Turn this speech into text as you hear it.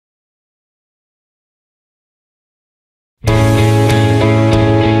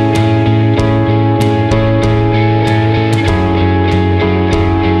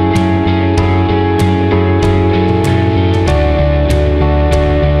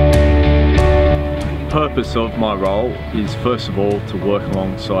purpose of my role is first of all to work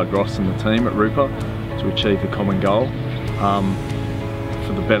alongside Ross and the team at RUPA to achieve the common goal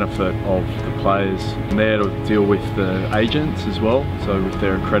for the benefit of the players. I'm there to deal with the agents as well, so with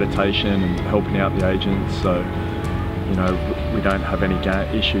their accreditation and helping out the agents, so you know, we don't have any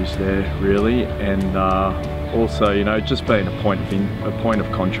issues there really, and also, you know, just being a point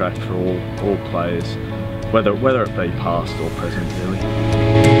of contact for all players, whether it be past or present really.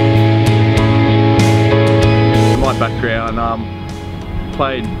 My background,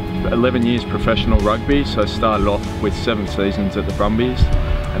 played 11 years professional rugby, so started off with 7 seasons at the Brumbies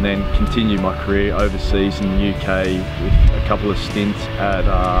and then continued my career overseas in the UK with a couple of stints at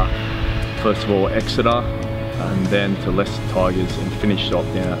first of all Exeter and then to Leicester Tigers, and finished off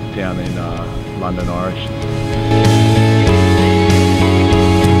down in London Irish.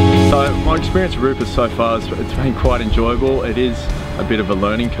 So my experience at RUPA so far it's been quite enjoyable. It is a bit of a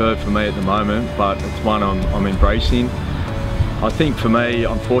learning curve for me at the moment, but it's one I'm embracing. I think for me,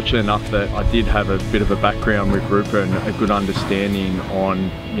 I'm fortunate enough that I did have a bit of a background with RUPA and a good understanding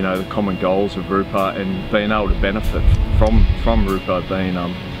on, you know, the common goals of RUPA and being able to benefit from RUPA,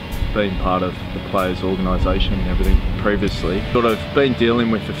 being part of the players' organisation and everything previously. Sort of been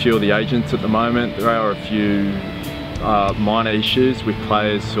dealing with a few of the agents at the moment. There are a few minor issues with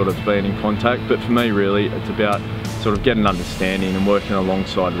players sort of being in contact, but for me really it's about sort of getting understanding and working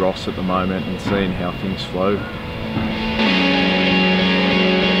alongside Ross at the moment and seeing how things flow.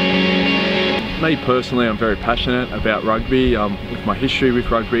 Me personally, I'm very passionate about rugby, with my history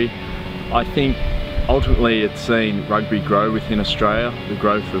with rugby. I think ultimately it's seen rugby grow within Australia, the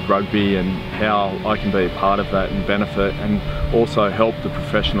growth of rugby, and how I can be a part of that and benefit and also help the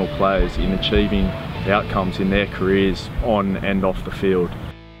professional players in achieving the outcomes in their careers on and off the field.